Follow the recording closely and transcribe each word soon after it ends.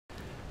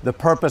The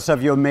purpose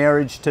of your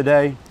marriage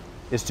today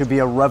is to be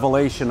a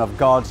revelation of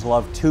God's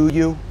love to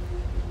you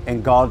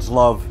and God's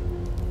love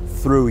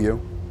through you.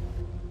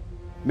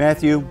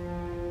 Matthew,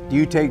 do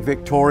you take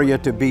Victoria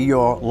to be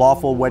your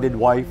lawful wedded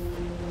wife,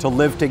 to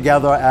live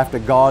together after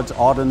God's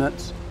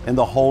ordinance in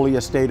the holy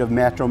estate of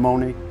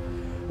matrimony?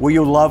 Will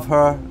you love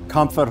her,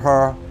 comfort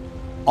her,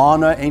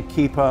 honor and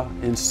keep her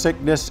in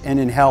sickness and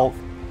in health,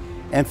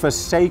 and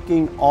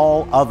forsaking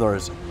all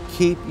others,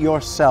 keep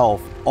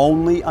yourself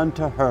only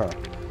unto her,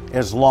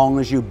 as long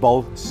as you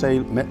both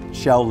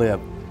shall live?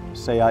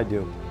 Say, I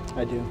do.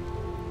 I do.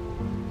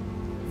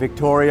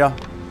 Victoria,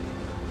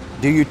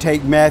 do you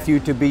take Matthew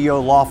to be your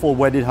lawful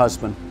wedded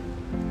husband,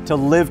 to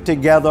live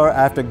together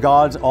after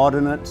God's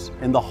ordinance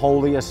in the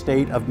holy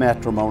estate of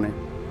matrimony?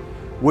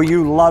 Will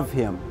you love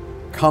him,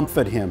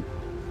 comfort him,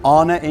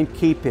 honor and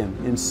keep him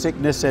in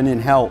sickness and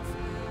in health,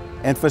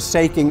 and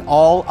forsaking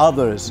all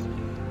others,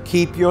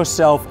 keep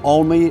yourself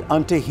only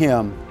unto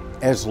him,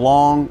 as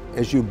long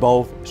as you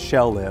both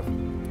shall live?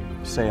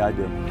 Say, I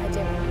do. I do.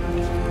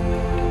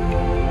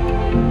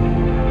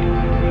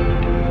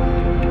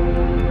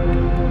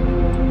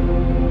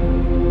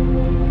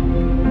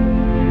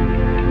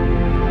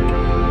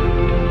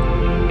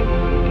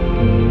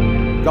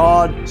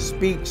 God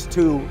speaks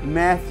to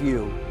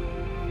Matthew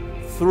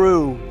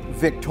through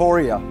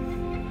Victoria.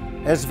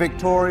 As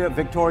Victoria,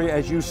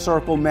 as you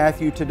circle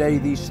Matthew today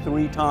these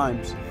 3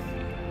 times,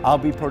 I'll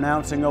be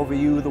pronouncing over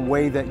you the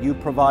way that you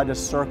provide a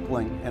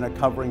circling and a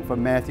covering for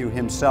Matthew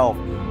himself.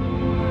 1,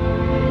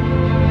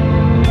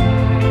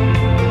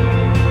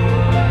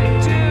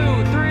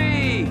 2,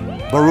 3.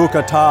 Baruch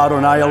atah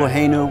Adonai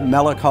Eloheinu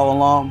melech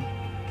haolam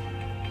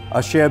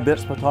asher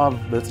b'tzvatav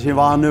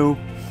b'tzivanu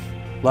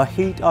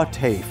lahit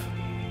atef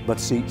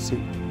b'tzitzi.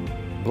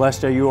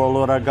 Blessed are you, O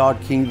Lord our God,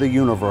 King of the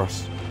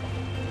universe.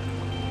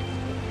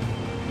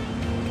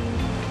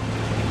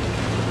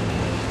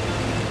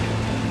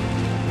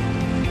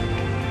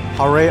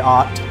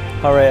 Hareat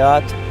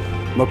Hareat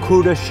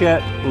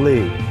Makudashet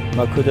li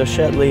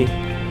Makudashet li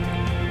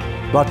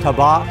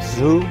Batabat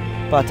zu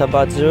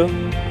Batabatzu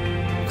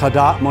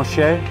Kadat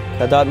Moshe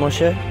Kadat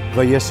Moshe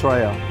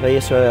V'Yisrael.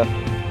 V'Yisrael.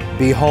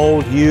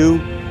 Behold, you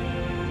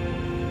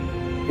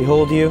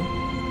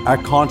are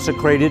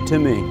consecrated to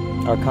me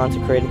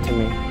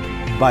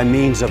by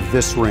means of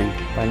this ring,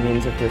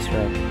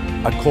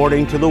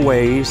 according to the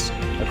ways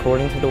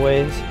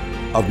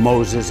of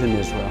Moses and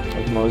Israel.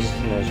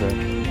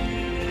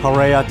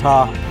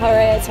 Hareata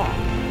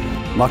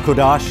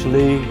Makudash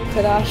li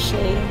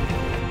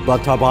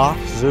Batabat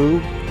zu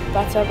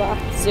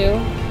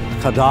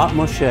Kadat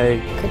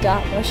Moshe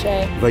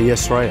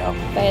V'Yisrael.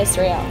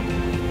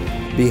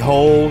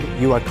 Behold,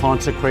 you are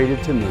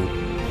consecrated to me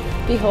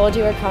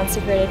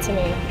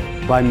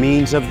by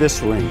means of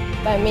this ring,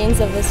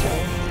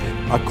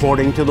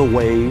 according to the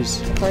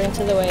ways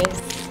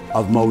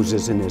of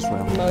Moses and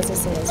Israel.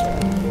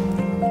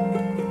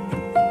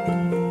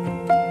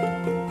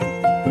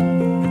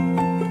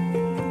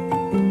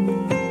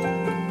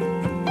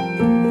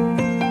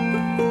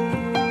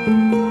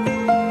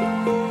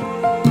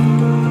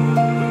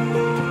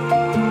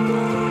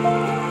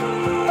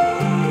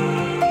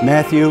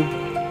 Matthew,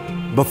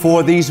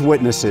 before these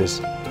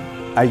witnesses,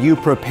 are you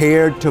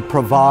prepared to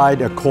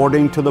provide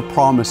according to the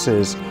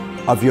promises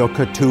of your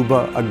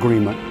ketubah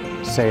agreement?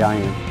 Say, I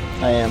am.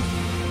 I am.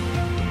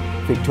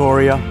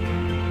 Victoria,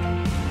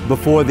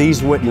 before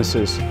these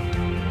witnesses,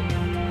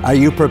 are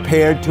you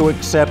prepared to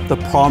accept the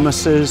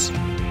promises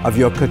of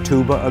your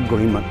ketubah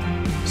agreement?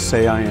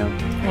 Say, I am.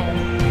 I am.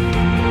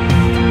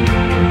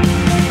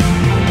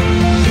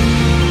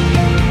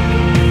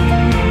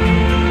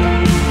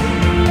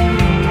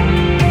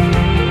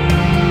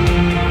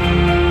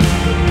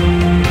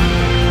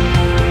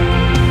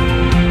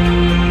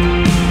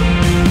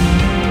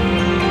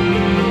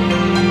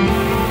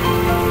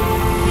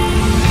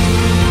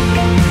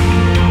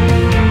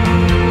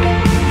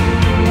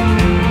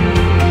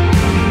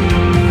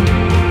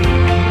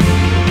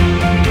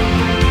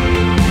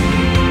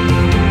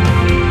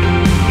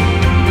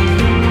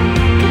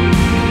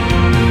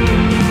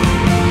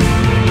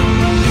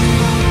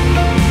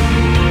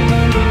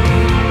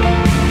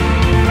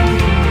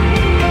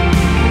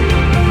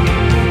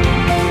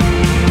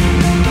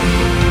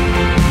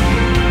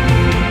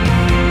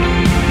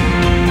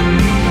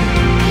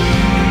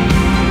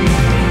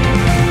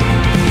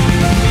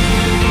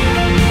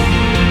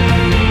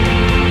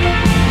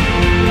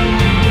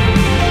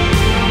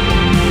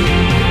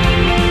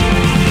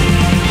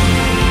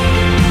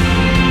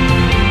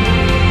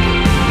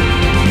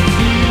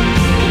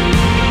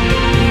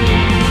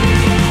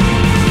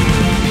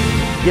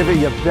 Give it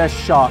your best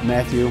shot,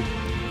 Matthew.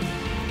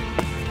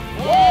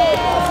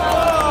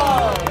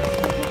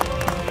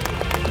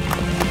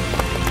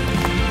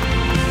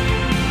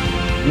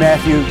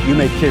 Matthew, you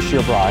may kiss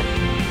your bride.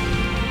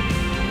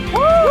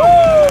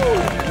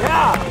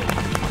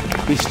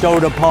 Yeah.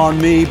 Bestowed upon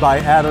me by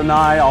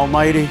Adonai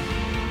Almighty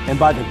and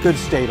by the good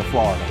state of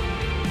Florida.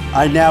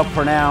 I now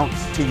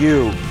pronounce to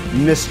you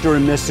Mr.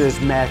 and Mrs.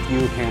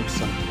 Matthew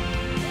Hampson.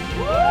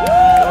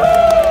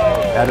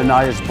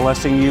 Adonai is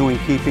blessing you and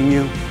keeping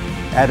you.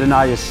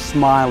 Adonai is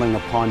smiling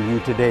upon you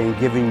today and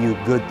giving you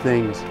good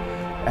things.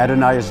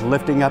 Adonai is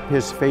lifting up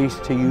His face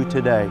to you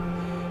today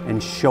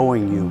and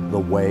showing you the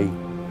way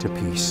to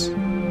peace.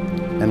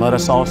 And let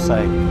us all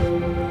say,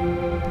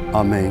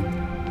 Amen.